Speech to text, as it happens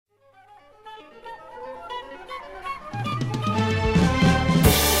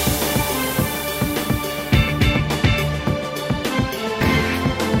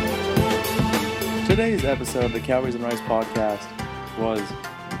episode of the Calories and Rice podcast was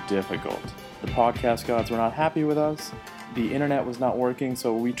difficult. The podcast gods were not happy with us. The internet was not working,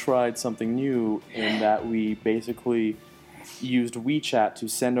 so we tried something new in that we basically used WeChat to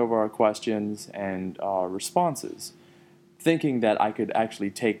send over our questions and our responses, thinking that I could actually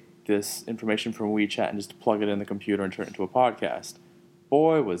take this information from WeChat and just plug it in the computer and turn it into a podcast.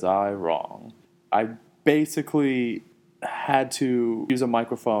 Boy, was I wrong. I basically had to use a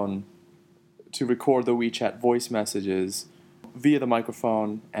microphone to record the WeChat voice messages via the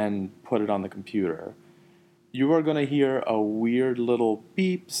microphone and put it on the computer. You are going to hear a weird little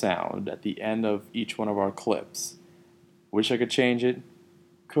beep sound at the end of each one of our clips. Wish I could change it.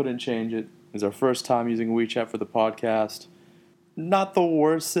 Couldn't change it. It's our first time using WeChat for the podcast. Not the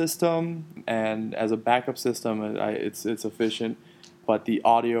worst system, and as a backup system, it's efficient, but the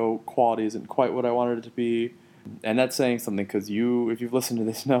audio quality isn't quite what I wanted it to be. And that's saying something, because if you've listened to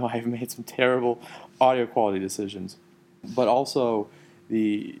this, know I've made some terrible audio quality decisions. But also,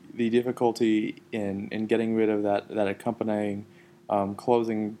 the difficulty in getting rid of that accompanying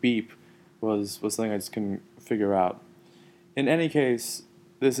closing beep was something I just couldn't figure out. In any case,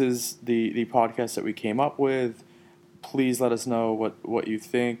 this is the podcast that we came up with. Please let us know what you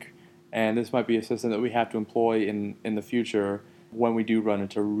think, and this might be a system that we have to employ in the future when we do run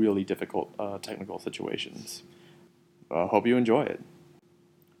into really difficult technical situations. Hope you enjoy it.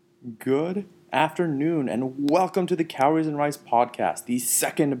 Good afternoon, and welcome to the Calories and Rice podcast, the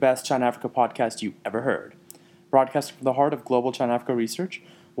second best China-Africa podcast you ever heard. Broadcasting from the heart of global China-Africa research,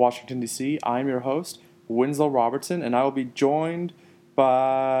 Washington, D.C., I'm your host, Winslow Robertson, and I will be joined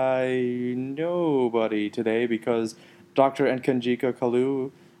by nobody today because Dr. Nkanjika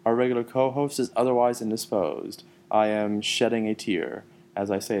Kalu, our regular co-host, is otherwise indisposed. I am shedding a tear as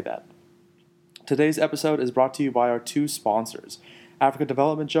I say that. Today's episode is brought to you by our two sponsors, Africa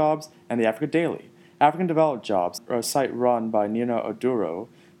Development Jobs and the Africa Daily. African Development Jobs, a site run by Nina Oduro,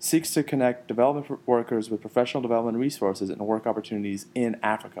 seeks to connect development workers with professional development resources and work opportunities in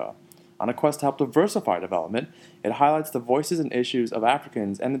Africa. On a quest to help diversify development, it highlights the voices and issues of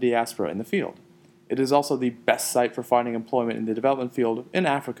Africans and the diaspora in the field. It is also the best site for finding employment in the development field in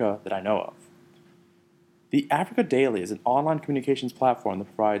Africa that I know of. The Africa Daily is an online communications platform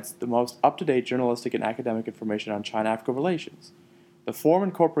that provides the most up-to-date journalistic and academic information on China-Africa relations. The form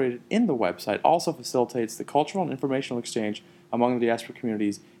incorporated in the website also facilitates the cultural and informational exchange among the diaspora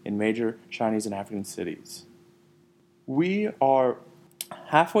communities in major Chinese and African cities. We are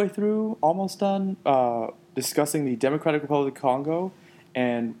halfway through, almost done, discussing the Democratic Republic of Congo,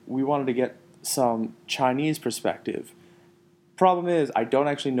 and we wanted to get some Chinese perspective. Problem is, I don't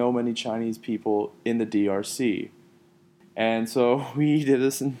actually know many Chinese people in the DRC, and so we did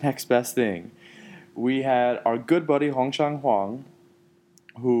this next best thing. We had our good buddy Hongshang Huang,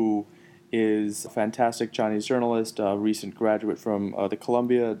 who is a fantastic Chinese journalist, a recent graduate from the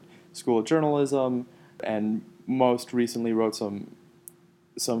Columbia School of Journalism, and most recently wrote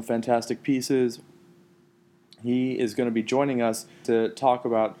some fantastic pieces. He is going to be joining us to talk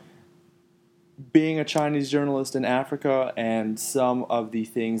about being a Chinese journalist in Africa and some of the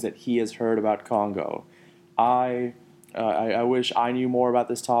things that he has heard about Congo. I wish I knew more about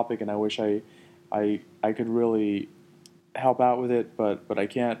this topic, and I wish I could really help out with it, but I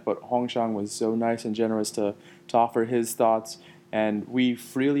can't. But Hongshang was so nice and generous to offer his thoughts, and we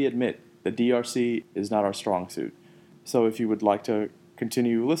freely admit the DRC is not our strong suit. So if you would like to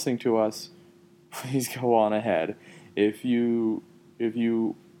continue listening to us, please go on ahead. If you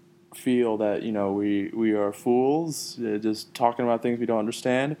feel that we are fools just talking about things we don't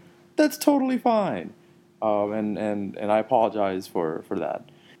understand, that's totally fine. And I apologize for that.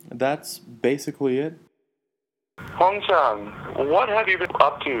 That's basically it. Hongshang, what have you been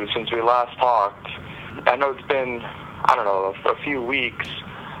up to since we last talked? I know it's been, a few weeks,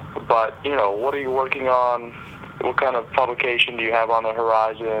 but, what are you working on? What kind of publication do you have on the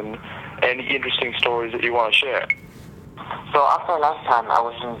horizon? Any interesting stories that you want to share? So after last time, I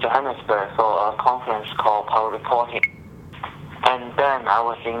was in Johannesburg for a conference called Power Reporting. And then I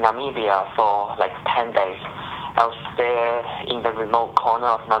was in Namibia for 10 days. I was there in the remote corner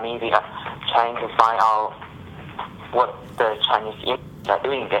of Namibia trying to find out what the Chinese are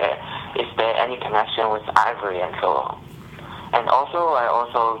doing there. Is there any connection with Ivory and so on? And also, I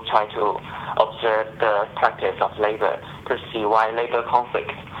also try to observe the practice of labor to see why labor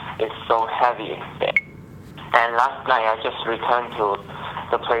conflict is so heavy there. And last night, I just returned to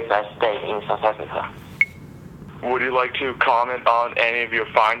the place I stayed in South Africa. Would you like to comment on any of your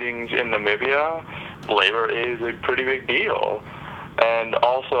findings in Namibia? Labor is a pretty big deal. And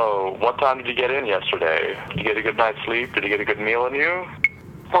also, what time did you get in yesterday? Did you get a good night's sleep? Did you get a good meal in you?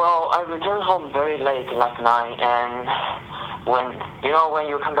 Well, I returned home very late last night, and when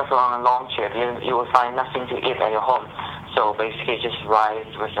you come back from a long trip, you will find nothing to eat at your home. So basically, just rice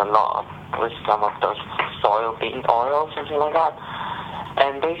with some of those soybean oil, something like that.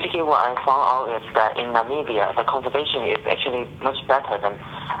 And basically, what I found out is that in Namibia, the conservation is actually much better than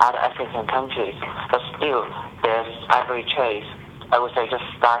other African countries. But still, there's ivory trade, I would say, just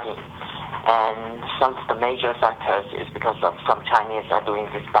starting. And some of the major factors is because of some Chinese are doing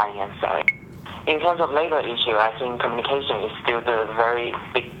this buying and selling. In terms of labor issue, I think communication is still the very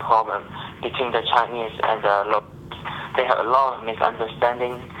big problem between the Chinese and the locals. They have a lot of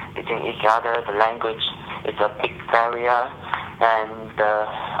misunderstanding between each other. The language is a big barrier, and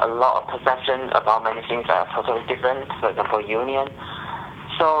a lot of perception about many things are totally different. For example, union.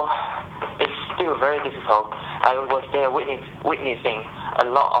 So it's still very difficult. I was there witnessing a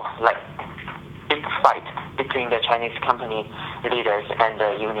lot of big fight between the Chinese company leaders and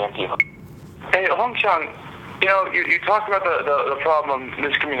the union people. Hey, Hongxiang, you talked about the problem of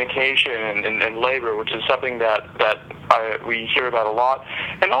miscommunication and labor, which is something that we hear about a lot,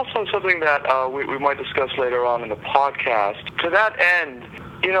 and also something that we might discuss later on in the podcast. To that end,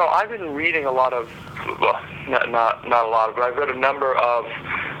 I've been reading a lot of, well, not a lot of, but I've read a number of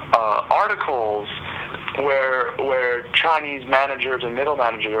articles where Chinese managers and middle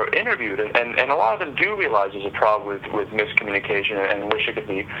managers are interviewed, and a lot of them do realize there's a problem with miscommunication and wish it could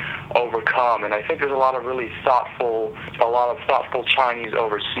be overcome. And I think there's a lot of thoughtful Chinese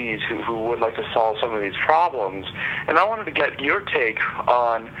overseas who would like to solve some of these problems. And I wanted to get your take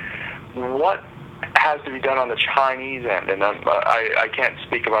on what has to be done on the Chinese end, and I can't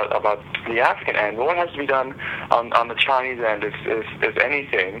speak about the African end, but what has to be done on the Chinese end, if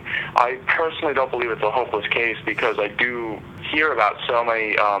anything. I personally don't believe it's a hopeless case, because I do hear about so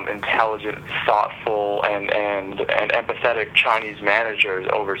many intelligent, thoughtful, and empathetic Chinese managers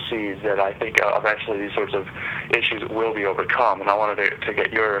overseas that I think eventually these sorts of issues will be overcome, and I wanted to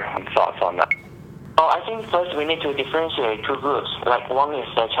get your thoughts on that. Well, I think first we need to differentiate two groups. One is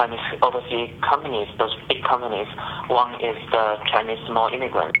the Chinese overseas companies, those big companies. One is the Chinese small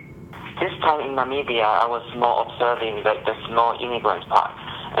immigrants. This time in Namibia, I was more observing the small immigrant part,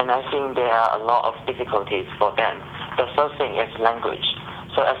 and I think there are a lot of difficulties for them. The first thing is language.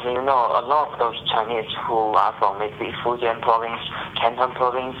 So as you know, a lot of those Chinese who are from maybe Fujian province, Canton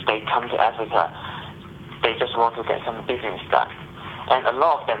province, they come to Africa. They just want to get some business done. And a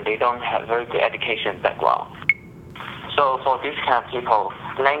lot of them, they don't have very good education background. So for these kind of people,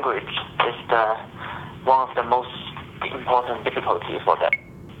 language is one of the most important difficulties for them.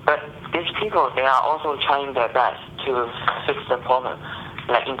 But these people, they are also trying their best to fix the problem.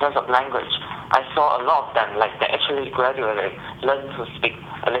 In terms of language, I saw a lot of them, they actually gradually learn to speak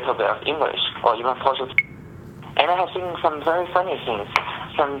a little bit of English or even Portuguese. And I have seen some very funny things.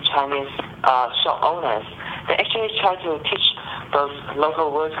 Some Chinese shop owners, they actually try to teach those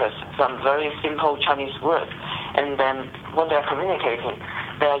local workers some very simple Chinese words. And then when they're communicating,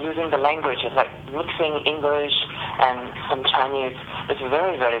 they're using the languages mixing English and some Chinese. It's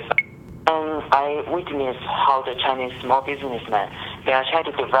very, very fun. And I witnessed how the Chinese small businessmen, they are trying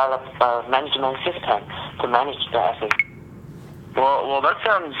to develop a management system to manage the assets. Well, that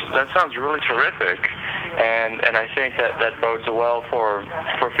sounds really terrific, and I think that bodes well for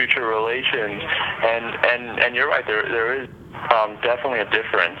future relations. And you're right, there is definitely a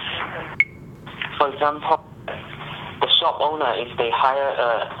difference. For example, the shop owner, if they hire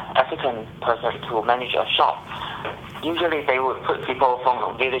an African person to manage a shop, usually they would put people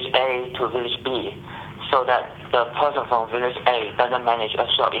from village A to village B, so that the person from village A doesn't manage a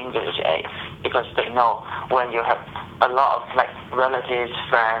shop in village A, because they know when you have a lot of relatives,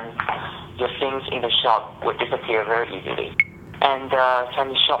 friends, your things in the shop would disappear very easily. And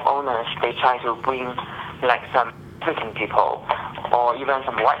Chinese shop owners, they try to bring some African people or even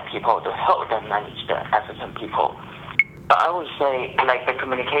some white people to help them manage the African people. But I would say the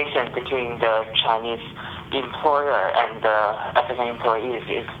communication between the Chinese employer and the African employees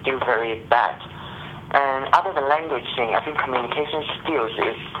is still very bad. And other than language thing, I think communication skills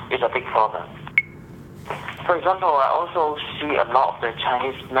is a big problem. For example, I also see a lot of the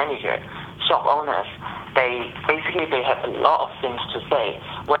Chinese managers, shop owners, they have a lot of things to say.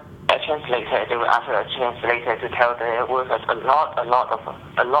 When a translator, they will ask a translator to tell their workers a lot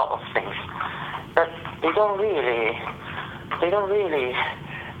of things. But they don't really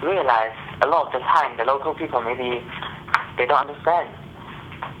realize a lot of the time the local people maybe they don't understand.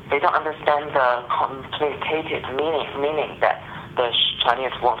 They don't understand the complicated meaning that the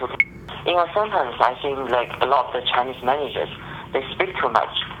Chinese want to. In a sentence, I think a lot of the Chinese managers, they speak too much,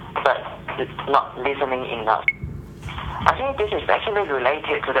 but not listening enough. I think this is actually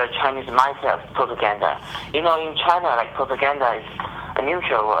related to the Chinese mindset of propaganda. In China, like propaganda is a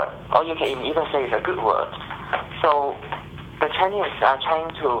neutral word, or you can even say it's a good word. So the Chinese are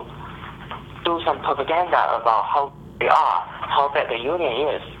trying to do some propaganda about how they are, how bad the union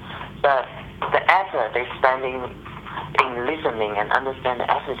is. But the effort they spending in listening and understand the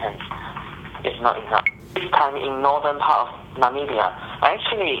applicants is not enough. This time in northern part of Namibia,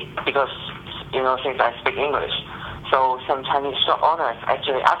 actually, because since I speak English, so some Chinese shop owners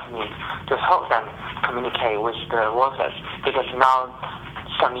actually asked me to help them communicate with the workers, because now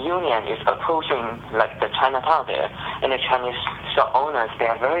some union is approaching like the Chinatown there, and the Chinese shop owners, they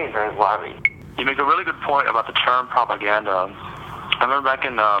are very, very worried. You make a really good point about the term propaganda. I remember back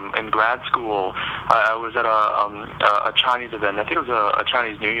in grad school, I was at a Chinese event. I think it was a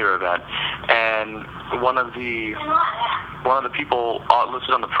Chinese New Year event, and one of the people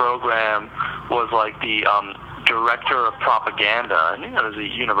listed on the program was like the director of propaganda. I think that was a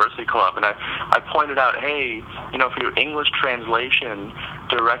university club, and I pointed out, hey, for your English translation,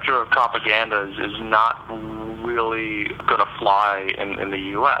 director of propaganda is not really going to fly in the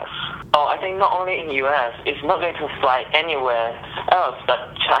U.S. Oh, I think not only in the U.S., it's not going to fly anywhere else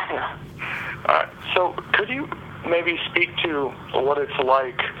but China. All right. So could you maybe speak to what it's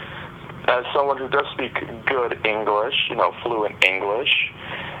like as someone who does speak good English, fluent English,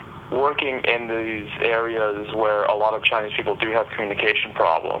 working in these areas where a lot of Chinese people do have communication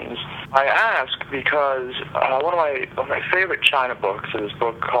problems? I ask because one of my favorite China books is this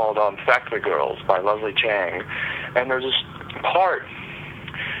book called Factory Girls by Leslie Chang, and there's this part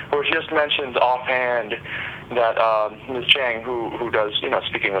where she just mentions offhand that Ms. Chang, who does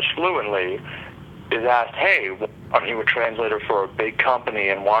speak English fluently, is asked, hey, why aren't you a translator for a big company,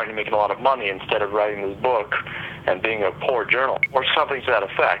 and why aren't you making a lot of money instead of writing this book and being a poor journalist, or something to that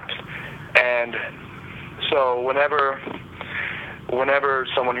effect. And so whenever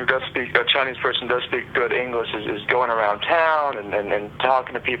someone who does speak, a Chinese person does speak good English, is going around town and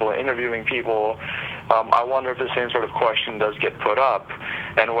talking to people and interviewing people, I wonder if the same sort of question does get put up,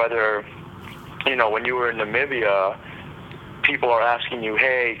 and whether, when you were in Namibia, people are asking you,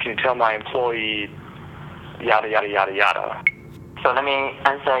 hey, can you tell my employee yada, yada, yada, yada. So let me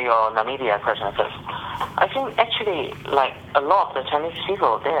answer your Namibia question first. I think actually, like a lot of the Chinese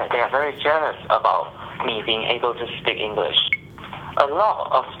people there, they are very jealous about me being able to speak English. A lot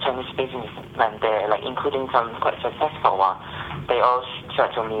of Chinese businessmen there, like including some quite successful ones, they all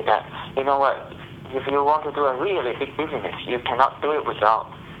said to me that, you know what, if you want to do a really big business, you cannot do it without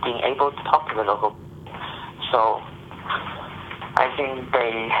being able to talk to the local. So I think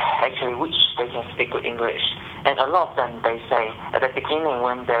they actually wish they can speak good English. And a lot of them, they say, at the beginning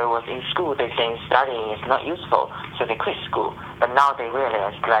when they was in school, they say studying is not useful, so they quit school. But now they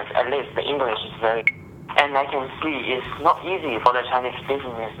realize that at least the English is very. And I can see it's not easy for the Chinese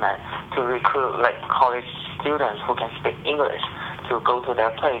businessmen to recruit like college students who can speak English to go to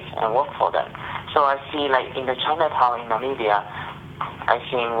their place and work for them. So I see like in the Chinatown in Namibia, I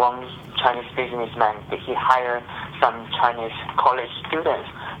see one Chinese businessman, he hired some Chinese college students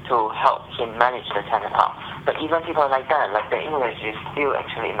to help him manage the Chinatown. But even people like that, like the English is still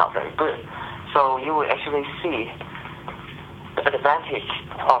actually not very good. So you will actually see the advantage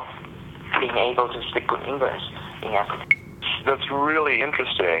of being able to speak good English in Africa. That's really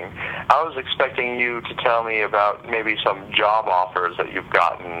interesting. I was expecting you to tell me about maybe some job offers that you've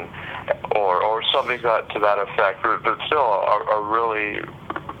gotten or something to that effect, but still are really,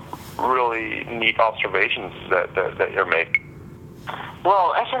 really neat observations that you're making.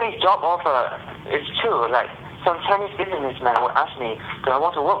 Well, actually, job offer is true. Like, some Chinese businessmen will ask me, do I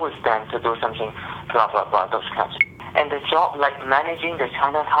want to work with them to do something, blah, blah, blah, those kinds. And the job, like managing the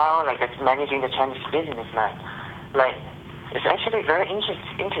Chinatown, like it's managing the Chinese businessman, like, it's actually a very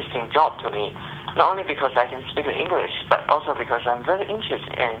interesting job to me. Not only because I can speak English, but also because I'm very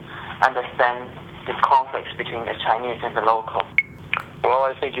interested in understand the conflicts between the Chinese and the local. Well,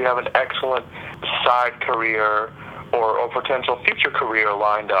 I think you have an excellent side career or potential future career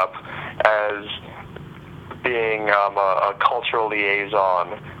lined up as being a cultural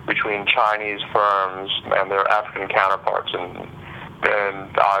liaison between Chinese firms and their African counterparts, and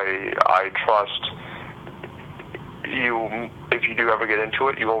I trust you, if you do ever get into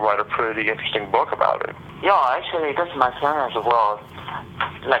it, you will write a pretty interesting book about it. Yeah, actually, that's my plan as well.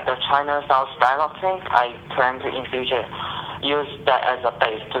 Like the China-South dialogue thing, I plan to in future use that as a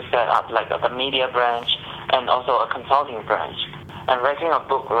base to set up like the media branch and also a consulting branch. And writing a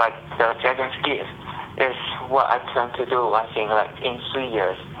book like The Dragon's Gift is what I plan to do, I think, like in 3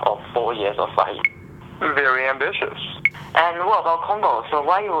 years or 4 years or 5 years. Very ambitious. And what about Congo? So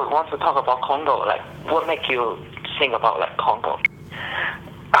why you want to talk about Congo? Like, what makes you think about like Congo?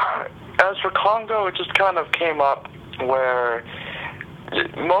 As for Congo, it just kind of came up where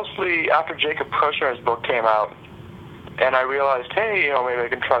mostly after Jacob Kushner's book came out, and I realized, hey, maybe I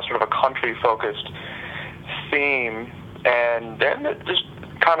can try sort of a country-focused theme, and then it just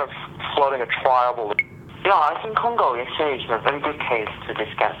kind of floating a tribal. Yeah, I think Congo actually is a very good case to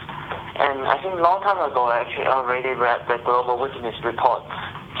discuss. And I think a long time ago, I actually already read the Global Witness report,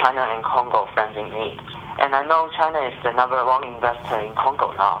 China and Congo Friends in Need. And I know China is the number one investor in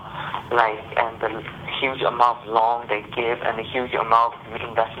Congo now, and the huge amount of loan they give and the huge amount of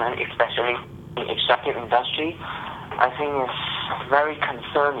investment, especially in extractive industry, I think is very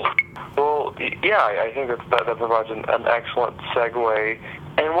concerning. Well, yeah, I think that provides an excellent segue.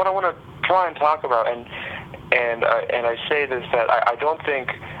 And what I want to try and talk about, and I say this, that I don't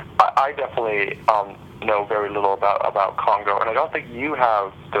think, I definitely know very little about Congo, and I don't think you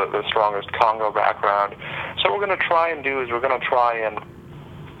have the strongest Congo background. So what we're going to try and do is we're going to try and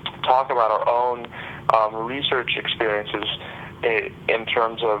talk about our own research experiences in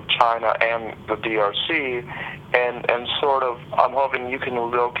terms of China and the DRC, and sort of, I'm hoping you can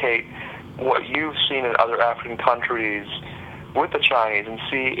locate what you've seen in other African countries with the Chinese and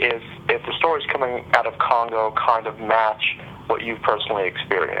see if the stories coming out of Congo kind of match what you've personally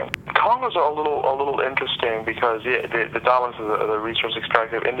experienced. Congo's a little interesting because the dominance of the resource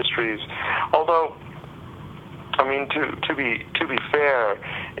extractive industries, although, I mean, to be fair,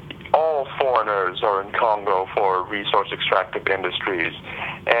 all foreigners are in Congo for resource extractive industries,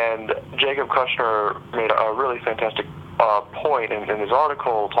 and Jacob Kushner made a really fantastic point in his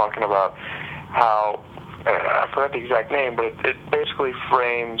article talking about how, I forgot the exact name, but it basically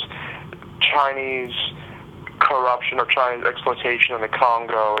frames Chinese corruption or Chinese exploitation in the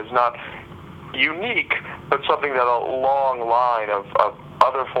Congo is not unique, but something that a long line of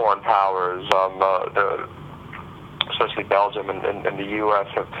other foreign powers, especially Belgium and the U.S.,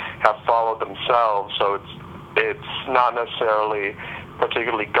 have followed themselves. So it's not necessarily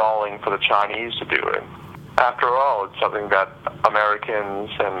particularly galling for the Chinese to do it. After all, it's something that Americans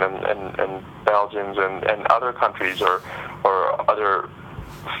and Belgians and other countries or other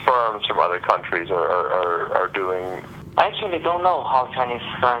firms from other countries are doing. I actually don't know how Chinese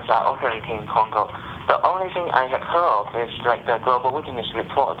firms are operating in Congo. The only thing I have heard of is like the Global Witness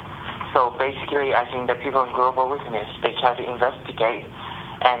report. So basically, I think the people in Global Witness, they try to investigate,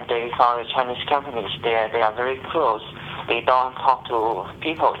 and they found the Chinese companies there. They are very close. They don't talk to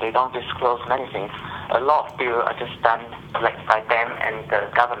people. They don't disclose many things. A lot of deals are just done like by them and the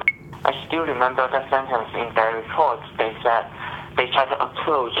government. I still remember that sentence in their report. They said they try to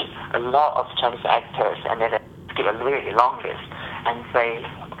approach a lot of Chinese actors, and then they give a really long list and say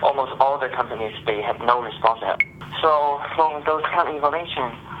almost all the companies, they have no response at all. So from those kind of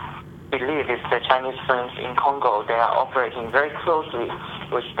information, I believe it's the Chinese firms in Congo, they are operating very closely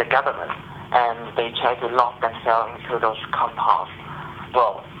with the government, and they try to lock themselves into those compounds.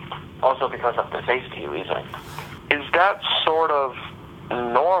 Well, also because of the safety reason. Is that sort of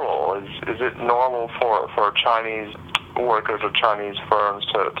normal? Is it normal for Chinese workers or Chinese firms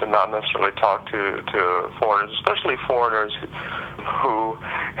to not necessarily talk to foreigners, especially foreigners who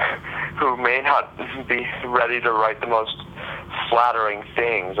may not be ready to write the most flattering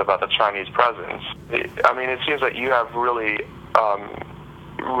things about the Chinese presence? I mean, it seems that you have really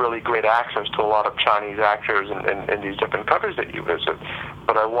great access to a lot of Chinese actors in these different countries that you visit.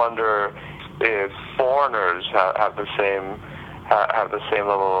 But I wonder if foreigners have the same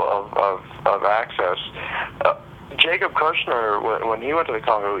level of access. Jacob Kushner, when he went to the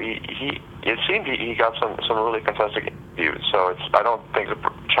Congo, it seemed he got some really fantastic interviews. So I don't think the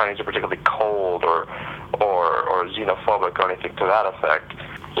Chinese are particularly cold or xenophobic or anything to that effect.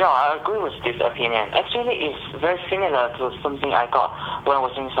 Yeah, I agree with this opinion. Actually, it's very similar to something I got when I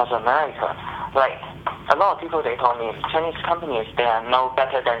was in South America. Like, a lot of people, they told me Chinese companies, they are no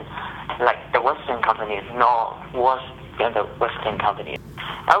better than like the Western companies, no worse than the Western companies.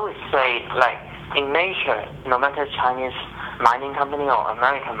 I would say, like, in nature, no matter Chinese mining company or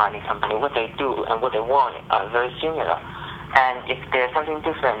American mining company, what they do and what they want are very similar. And if there's something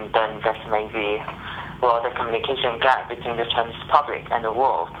different, then that's maybe, well, the communication gap between the Chinese public and the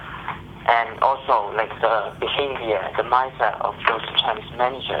world. And also, like, the behavior, the mindset of those Chinese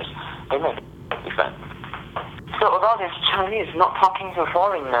managers, they may be different. So about this Chinese not talking to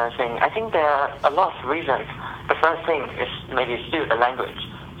foreigners thing, I think there are a lot of reasons. The first thing is maybe still the language.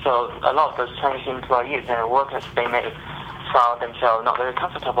 So a lot of those Chinese employees and workers, they may find themselves not very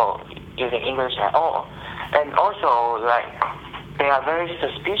comfortable using English at all. And also, like, they are very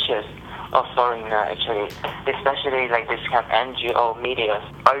suspicious of foreigner actually, especially like this kind of NGO media?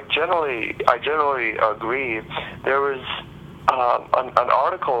 I generally agree. There was an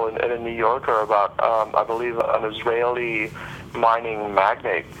article in a New Yorker about, I believe, an Israeli mining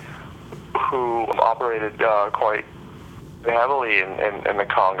magnate who operated quite heavily in the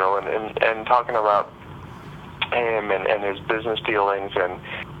Congo, and talking about him and his business dealings, and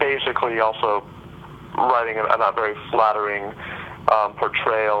basically also writing a not very flattering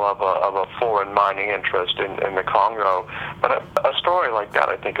portrayal of a foreign mining interest in the Congo. But a story like that,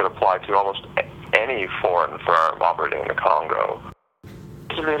 I think, could apply to almost any foreign firm operating in the Congo.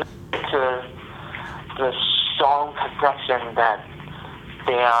 It's related to the strong perception that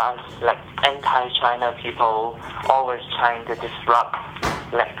there are like anti-China people always trying to disrupt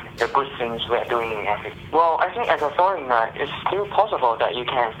like the good things we're doing in Africa. Well, I think as a foreigner, it's still possible that you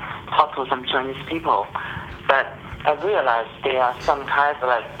can talk to some Chinese people, but I realize there are some kind of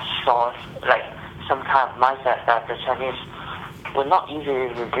like source, like some kind of mindset that the Chinese will not easily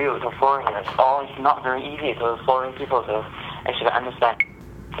reveal to foreigners, or it's not very easy for foreign people to actually understand.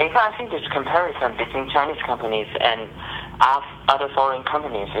 In fact, I think this comparison between Chinese companies and other foreign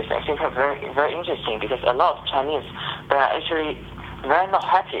companies is actually very, very interesting, because a lot of Chinese, they are actually very not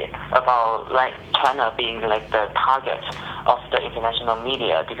happy about like China being like the target of the international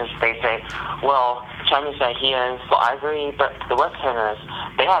media, because they say, well, Chinese are here for ivory, but the Westerners,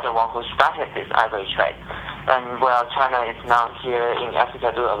 they are the one who started this ivory trade. And well, China is now here in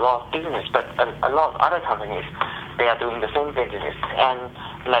Africa doing a lot of business, but a lot of other companies, they are doing the same business. And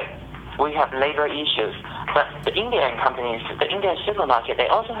like, we have labor issues, but the Indian companies, the Indian supermarket, they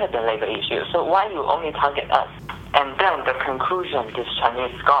also have the labor issues. So why you only target us? And then the conclusion this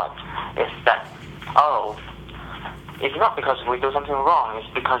Chinese got is that, oh, it's not because we do something wrong,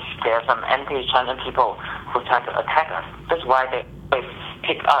 it's because there are some anti-China people who try to attack us. That's why they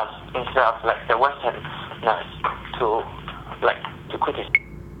pick us instead of like the Westerners to criticize.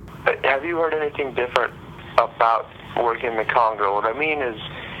 Have you heard anything different about working in the Congo? What I mean is,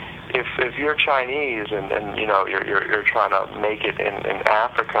 if you're Chinese and you know you're trying to make it in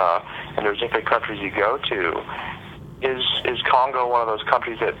Africa, and there's different countries you go to, is Congo one of those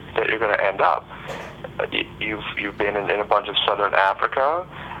countries that you're going to end up? You've been in a bunch of southern Africa,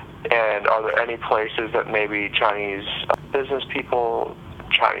 and are there any places that maybe Chinese business people,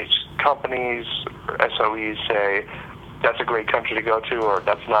 Chinese companies, SOEs say that's a great country to go to, or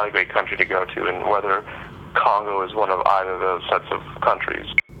that's not a great country to go to, and whether Congo is one of either of those sets of countries?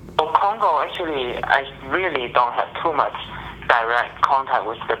 Well, Congo, actually, I really don't have too much direct contact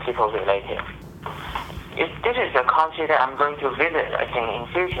with the people related. This is a country that I'm going to visit, I think, in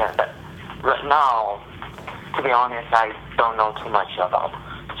future, but right now, to be honest, I don't know too much about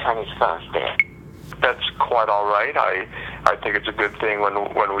Chinese firms there. That's quite all right. I think it's a good thing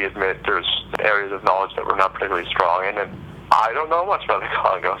when we admit there's areas of knowledge that we're not particularly strong in, and I don't know much about the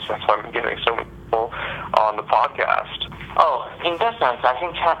Congo, so that's why I'm getting so many people on the podcast. Oh, in that sense, I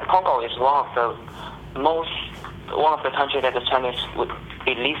think Congo is one of the countries that the Chinese would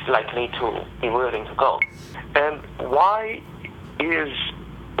be least likely to be willing to go. And why is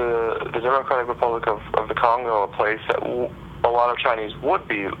the Democratic Republic of the Congo a place that a lot of Chinese would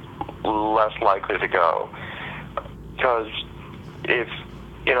be less likely to go? Because if,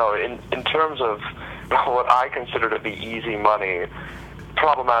 you know, in terms of what I consider to be easy money,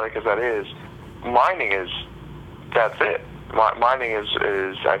 problematic as that is, mining is, that's it. Mining is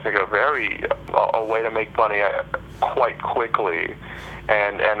I think a way to make money quite quickly,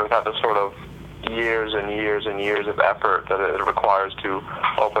 and without the sort of years and years and years of effort that it requires to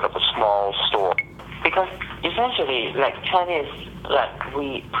open up a small store. Because essentially, like Chinese, like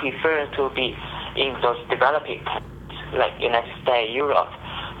we prefer to be in those developing countries, like United States, Europe.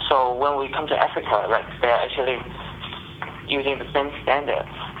 So when we come to Africa, like they're actually using the same standard.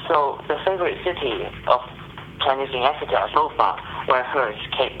 So the favorite city of Chinese in Africa so far, where I heard, is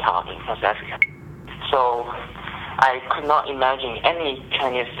Cape Town in South Africa. So I could not imagine any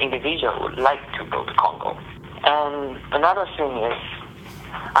Chinese individual would like to go to Congo. And another thing is,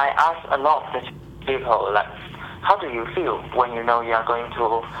 I asked a lot of the people, like, how do you feel when you know you are going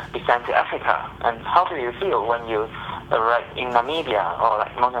to be sent to Africa? And how do you feel when you arrive in Namibia or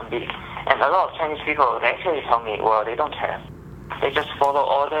like Mozambique? And a lot of Chinese people, they actually tell me, well, they don't care. They just follow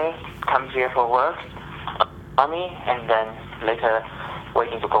orders, come here for work, money, and then later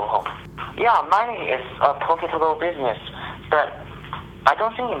waiting to go home. Yeah, mining is a profitable business, but I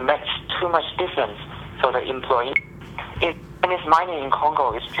don't think it makes too much difference for the employee. If Chinese mining in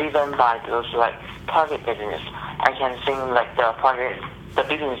Congo is driven by those like private business, I can think like the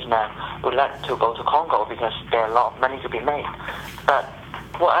businessman would like to go to Congo because there's a lot of money to be made. But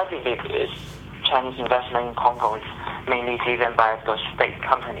What I believe is Chinese investment in Congo is mainly driven by those state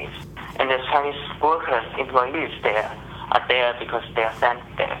companies. And the Chinese workers, employees there are there because they are sent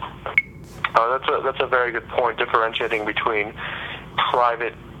there. That's a very good point, differentiating between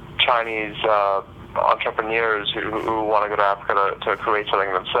private Chinese entrepreneurs who want to go to Africa to create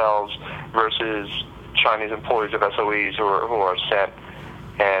something themselves versus Chinese employees of SOEs who are sent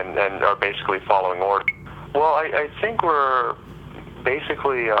and are basically following orders. Well, I think we're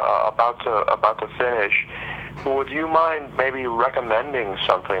basically about to finish. Would you mind maybe recommending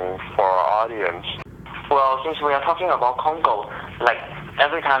something for our audience? Well, since we are talking about Congo, like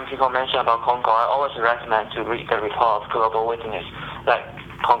every time people mention about Congo, I always recommend to read the report of Global Witness, like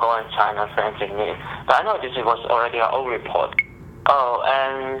Congo and China, friends in need. But I know this was already an old report. Oh,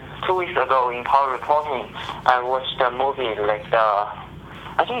 and 2 weeks ago in Power Reporting, I watched a movie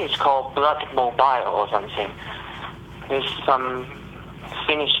I think it's called Blood Mobile or something. There's some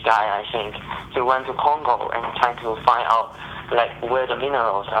Finnish guy, I think, who went to Congo and trying to find out like where the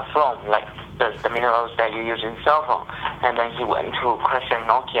minerals are from, like the minerals that you use in cell phone. And then he went to question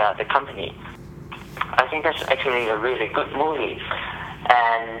Nokia, the company. I think that's actually a really good movie,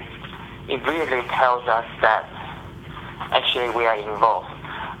 and it really tells us that actually we are involved.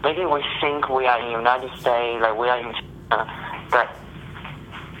 Maybe we think we are in the United States, like we are in China, but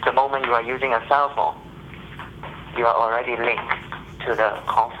the moment you are using a cell phone, you are already linked to the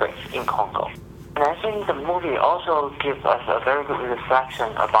conflict in Congo. And I think the movie also gives us a very good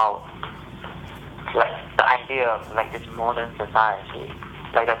reflection about like the idea of like this modern society,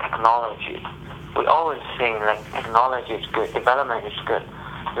 like the technology. We always think like technology is good, development is good,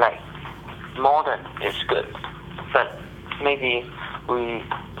 like modern is good, but maybe we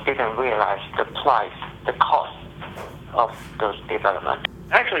didn't realize the price, the cost of those developments.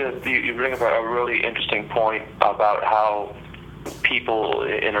 Actually, you bring up a really interesting point about how people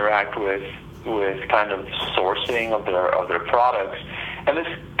interact with kind of sourcing of their products, and this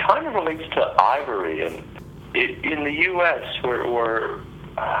kind of relates to ivory. And in the U.S., I'm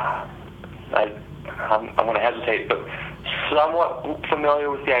going to hesitate, but somewhat familiar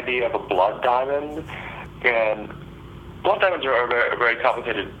with the idea of a blood diamond. And blood diamonds are a very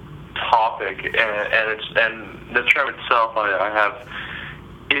complicated topic, and the term itself I have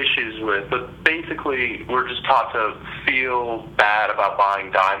issues with, but basically we're just taught to feel bad about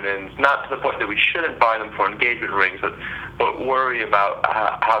buying diamonds, not to the point that we shouldn't buy them for engagement rings, but worry about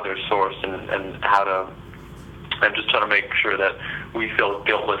how they're sourced and just trying to make sure that we feel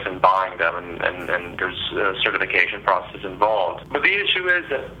guiltless in buying them, and there's a certification process involved. But the issue is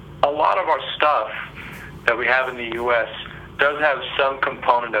that a lot of our stuff that we have in the U.S. does have some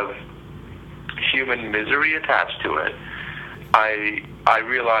component of human misery attached to it. I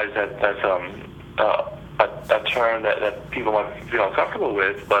realize that that's a term that people might feel uncomfortable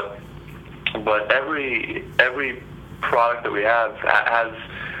with, but every product that we have has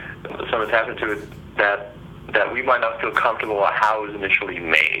some attachment to it that we might not feel comfortable at how it was initially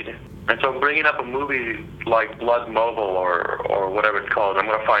made. And so bringing up a movie like Blood Mobile or whatever it's called, I'm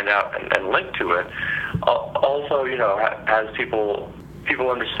going to find out and link to it, also, has people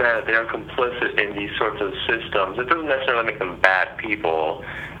understand that they're complicit in these sorts of systems. It doesn't necessarily make them bad people.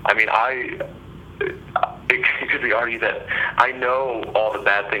 I mean, it could be argued that I know all the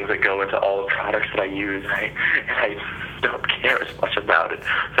bad things that go into all the products that I use, and I don't care as much about it. So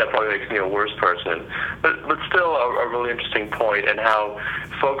that probably makes me a worse person. But still a really interesting point, and how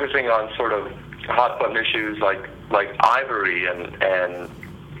focusing on sort of hot button issues like ivory and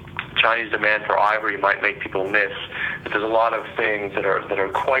Chinese demand for ivory might make people miss that there's a lot of things that are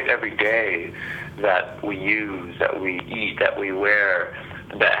quite everyday that we use, that we eat, that we wear,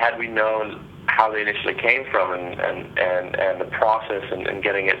 that had we known how they initially came from and the process and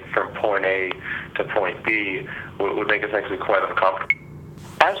getting it from point A to point B would make us actually quite uncomfortable.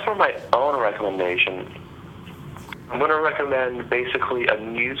 As for my own recommendation, I'm going to recommend basically a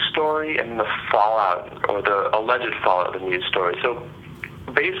news story and the fallout, or the alleged fallout of the news story. So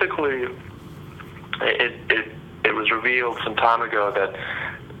basically, it was revealed some time ago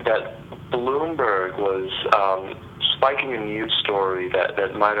that Bloomberg was spiking a news story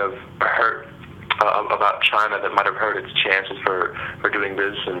that might have hurt about China, that might have hurt its chances for doing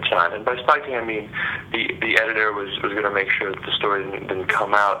business in China. And by spiking, I mean the editor was going to make sure that the story didn't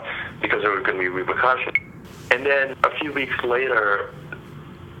come out because there were going to be repercussions. And then a few weeks later,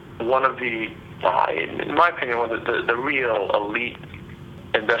 one of the, in my opinion, one of the real elite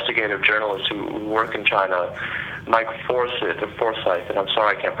investigative journalists who work in China, Mike Forsyth, and I'm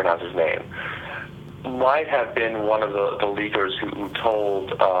sorry I can't pronounce his name, might have been one of the leakers who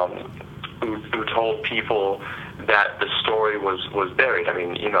told people that the story was buried. I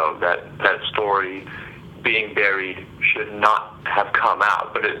mean, that story being buried should not have come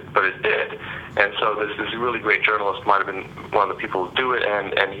out, but it did. And so this really great journalist might have been one of the people who do it,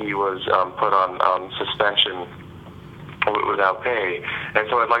 and he was put on suspension without pay. And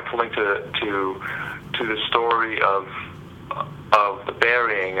so I'd like to link to the story of the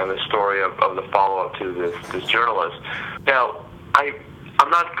burying and the story of the follow-up to this journalist. Now, I'm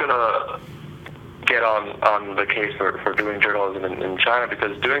not going to get on the case for doing journalism in China,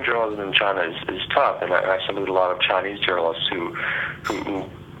 because doing journalism in China is tough, and I salute a lot of Chinese journalists who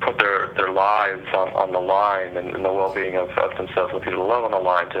put their lives on the line and the well-being of themselves and the people they love on the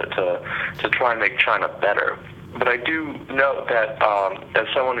line to try and make China better. But I do note that as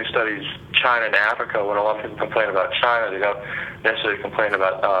someone who studies China and Africa, when a lot of people complain about China, they don't necessarily complain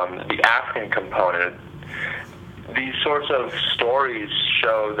about the African component. These sorts of stories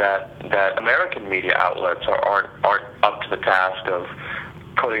show that American media outlets aren't up to the task of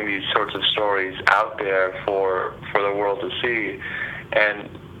putting these sorts of stories out there for the world to see. And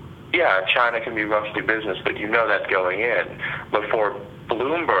yeah, China can be rough to do business, but you know that going in. But for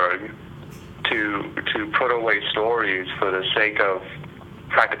Bloomberg to put away stories for the sake of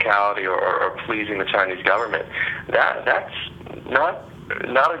practicality or pleasing the Chinese government, that's not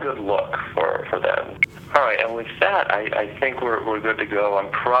a good look for them. All right, and with that, I think we're good to go. I'm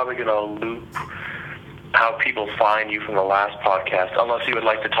probably going to loop how people find you from the last podcast, unless you would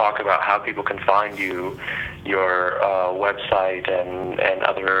like to talk about how people can find you, your website, and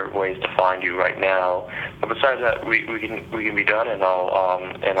other ways to find you right now. But besides that, we can be done, and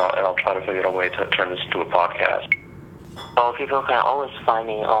I'll try to figure out a way to turn this into a podcast. So people can always find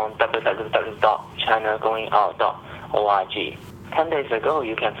me on www.chinagoingout.org. 10 days ago,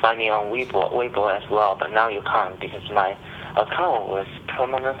 you can find me on Weibo as well, but now you can't because my account was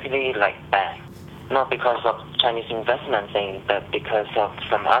permanently banned. Not because of Chinese investment thing, but because of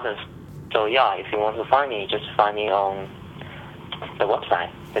some others. So yeah, if you want to find me, just find me on the website,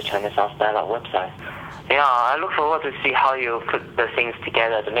 the China South Dialogue website. Yeah, I look forward to see how you put the things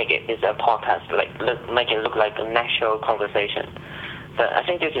together to make it is a podcast, make it look like a natural conversation. But I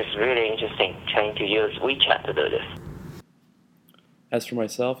think this is really interesting, trying to use WeChat to do this. As for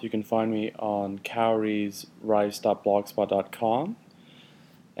myself, you can find me on cowriesrice.blogspot.com.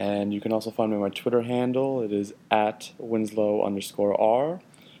 And you can also find me on my Twitter handle. It is @Winslow_R.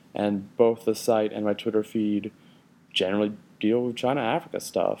 And both the site and my Twitter feed generally deal with China-Africa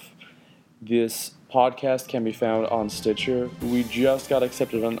stuff. This podcast can be found on Stitcher. We just got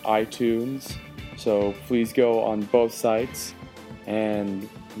accepted on iTunes. So please go on both sites and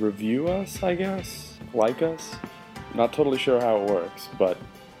review us, I guess. Like us. Not totally sure how it works, but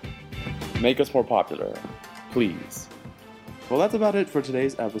make us more popular, please. Well, that's about it for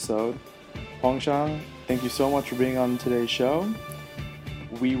today's episode. Huangshan, thank you so much for being on today's show.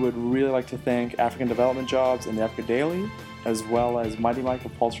 We would really like to thank African Development Jobs and the Africa Daily, as well as Mighty Mike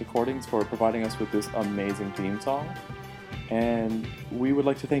of Pulse Recordings for providing us with this amazing theme song. And we would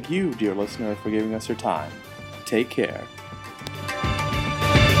like to thank you, dear listener, for giving us your time. Take care.